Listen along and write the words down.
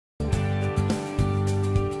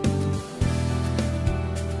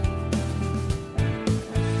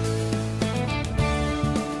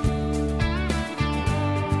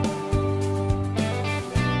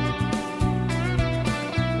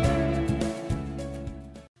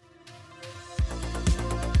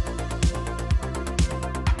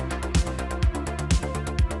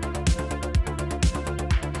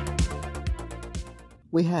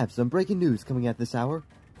We have some breaking news coming at this hour.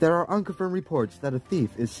 There are unconfirmed reports that a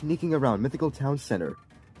thief is sneaking around Mythical Town Center.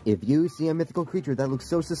 If you see a mythical creature that looks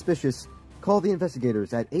so suspicious, call the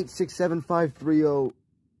investigators at 867-530...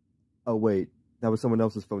 Oh wait, that was someone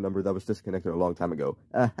else's phone number that was disconnected a long time ago.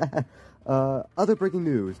 Other breaking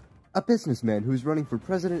news. A businessman who's running for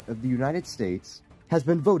President of the United States has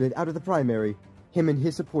been voted out of the primary. Him and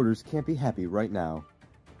his supporters can't be happy right now.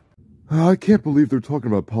 I can't believe they're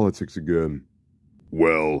talking about politics again.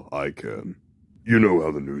 Well, I can. You know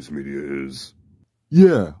how the news media is.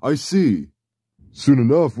 Yeah, I see. Soon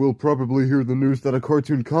enough, we'll probably hear the news that a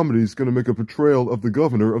cartoon comedy is going to make a portrayal of the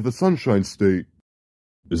governor of the Sunshine State.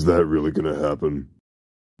 Is that really going to happen?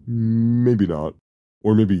 Maybe not.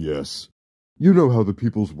 Or maybe yes. You know how the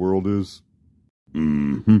people's world is.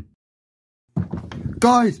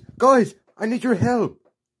 Guys! I need your help!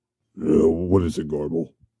 What is it,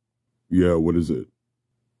 Garble? Yeah, what is it?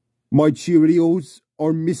 My Cheerios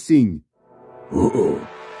are missing. Oh.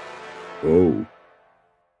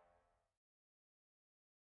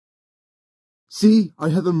 See, I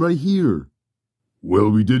have them right here. Well,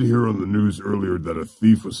 we did hear on the news earlier that a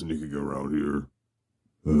thief was sneaking around here.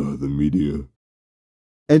 The media.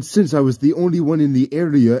 And since I was the only one in the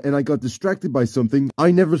area and I got distracted by something,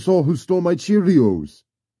 I never saw who stole my Cheerios.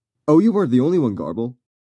 Oh, you weren't the only one, Garble.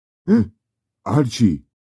 Archie,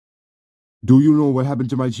 do you know what happened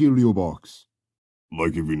to my Cheerio box?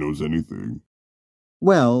 Like if he knows anything.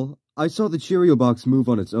 Well, I saw the Cheerio box move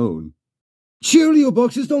on its own. Cheerio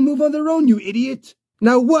boxes don't move on their own, you idiot!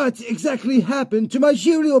 Now what exactly happened to my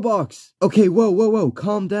Cheerio box? Okay, whoa,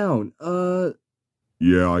 calm down.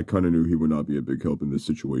 Yeah, I kinda knew he would not be a big help in this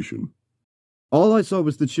situation. All I saw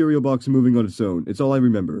was the Cheerio box moving on its own. It's all I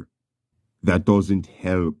remember. That doesn't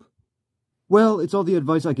help. Well, it's all the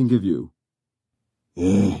advice I can give you.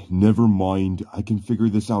 Never mind. I can figure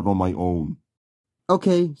this out on my own.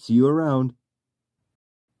 Okay, see you around.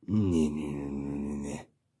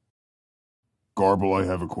 Garble, I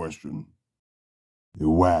have a question.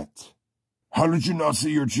 What? How did you not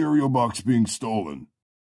see your Cheerio box being stolen?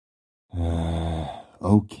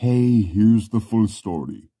 Okay, here's the full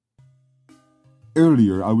story.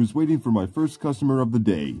 Earlier, I was waiting for my first customer of the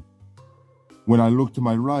day. When I looked to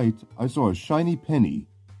my right, I saw a shiny penny.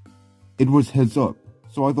 It was heads up,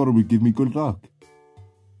 so I thought it would give me good luck.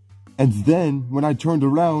 And then, when I turned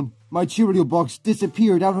around, my Cheerio box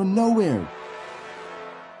disappeared out of nowhere.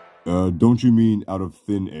 Don't you mean out of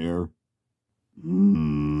thin air?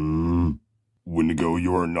 Wendigo,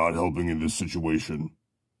 you are not helping in this situation.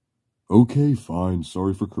 Okay, fine.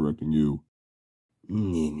 Sorry for correcting you.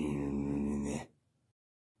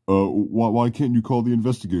 Why can't you call the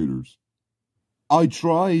investigators? I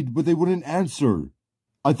tried, but they wouldn't answer.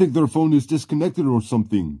 I think their phone is disconnected or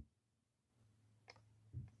something.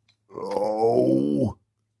 Oh.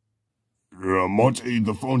 Monty,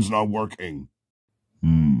 the phone's not working.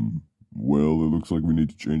 Well, it looks like we need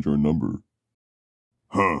to change our number.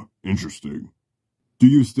 Huh, interesting. Do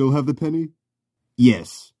you still have the penny?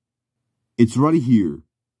 Yes. It's right here.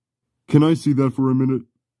 Can I see that for a minute?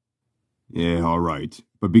 Yeah, all right.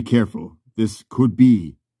 But be careful. This could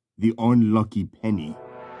be the unlucky penny.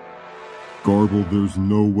 Garble, there's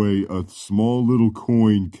no way a small little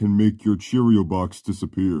coin can make your Cheerio box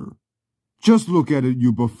disappear. Just look at it,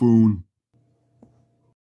 you buffoon.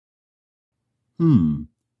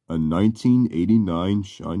 A 1989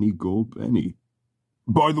 shiny gold penny.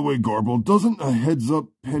 By the way, Garble, doesn't a heads-up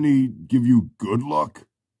penny give you good luck?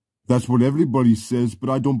 That's what everybody says, but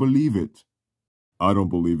I don't believe it. I don't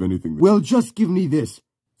believe anything. Well, just give me this.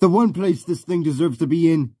 The one place this thing deserves to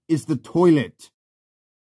be in is the toilet.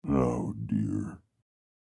 Oh, dear.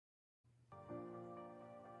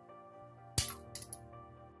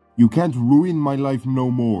 You can't ruin my life no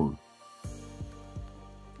more.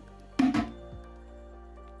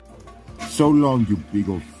 So long, you big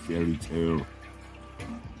old fairy tale.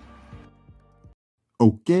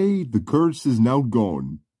 Okay, the curse is now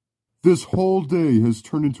gone. This whole day has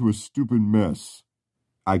turned into a stupid mess.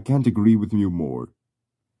 I can't agree with you more.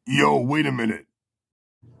 Yo, wait a minute.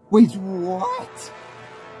 Wait, what?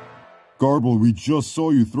 Garble, we just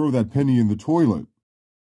saw you throw that penny in the toilet.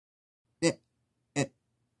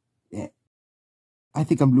 I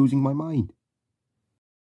think I'm losing my mind.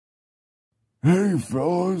 Hey,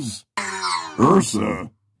 fellas.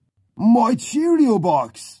 Ursa. My Cheerio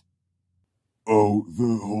box. Oh,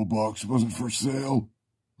 the whole box wasn't for sale?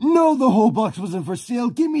 No, the whole box wasn't for sale.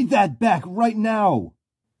 Give me that back right now.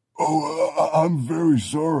 Oh, I'm very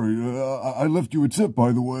sorry. I left you a tip,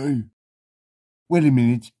 by the way. Wait a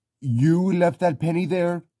minute. You left that penny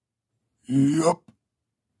there? Yup.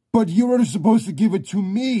 But you were supposed to give it to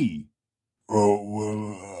me. Oh,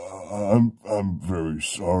 well, I'm very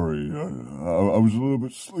sorry. I was a little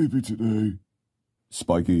bit sleepy today.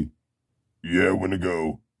 Spiky, Yeah,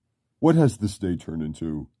 Wendigo. what has this day turned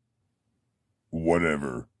into?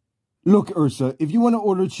 Whatever. Look, Ursa, if you want to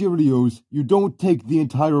order Cheerios, you don't take the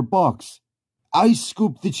entire box. I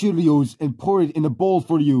scoop the Cheerios and pour it in a bowl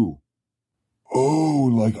for you. Oh,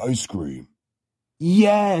 like ice cream.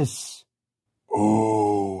 Yes!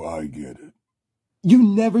 Oh, I get it. You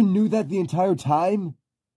never knew that the entire time?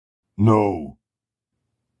 No.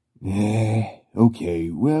 Okay,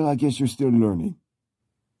 well, I guess you're still learning.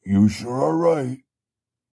 You sure are right.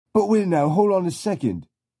 But wait now, hold on a second.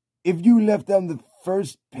 If you left down the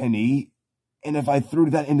first penny, and if I threw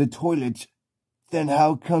that in the toilet, then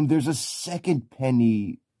how come there's a second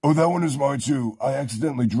penny? Oh, that one is mine too. I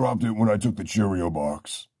accidentally dropped it when I took the Cheerio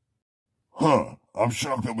box. Huh, I'm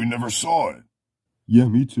shocked that we never saw it. Yeah,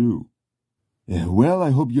 me too. Well,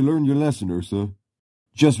 I hope you learned your lesson, Ursa.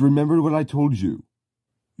 Just remember what I told you.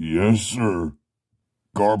 Yes, sir.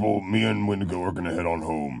 Garble, me and Wendigo are gonna head on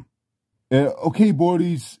home. Okay,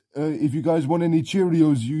 boys, if you guys want any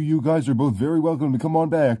Cheerios, you guys are both very welcome to come on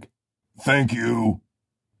back. Thank you.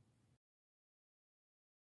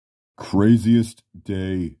 Craziest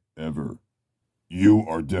day ever. You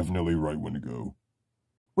are definitely right, Wendigo.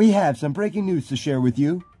 We have some breaking news to share with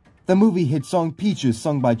you. The movie hit song Peaches,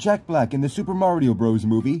 sung by Jack Black in the Super Mario Bros.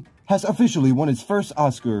 Movie, has officially won its first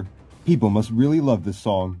Oscar. People must really love this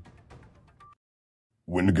song.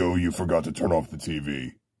 Wendigo, you forgot to turn off the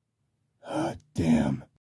TV. Damn.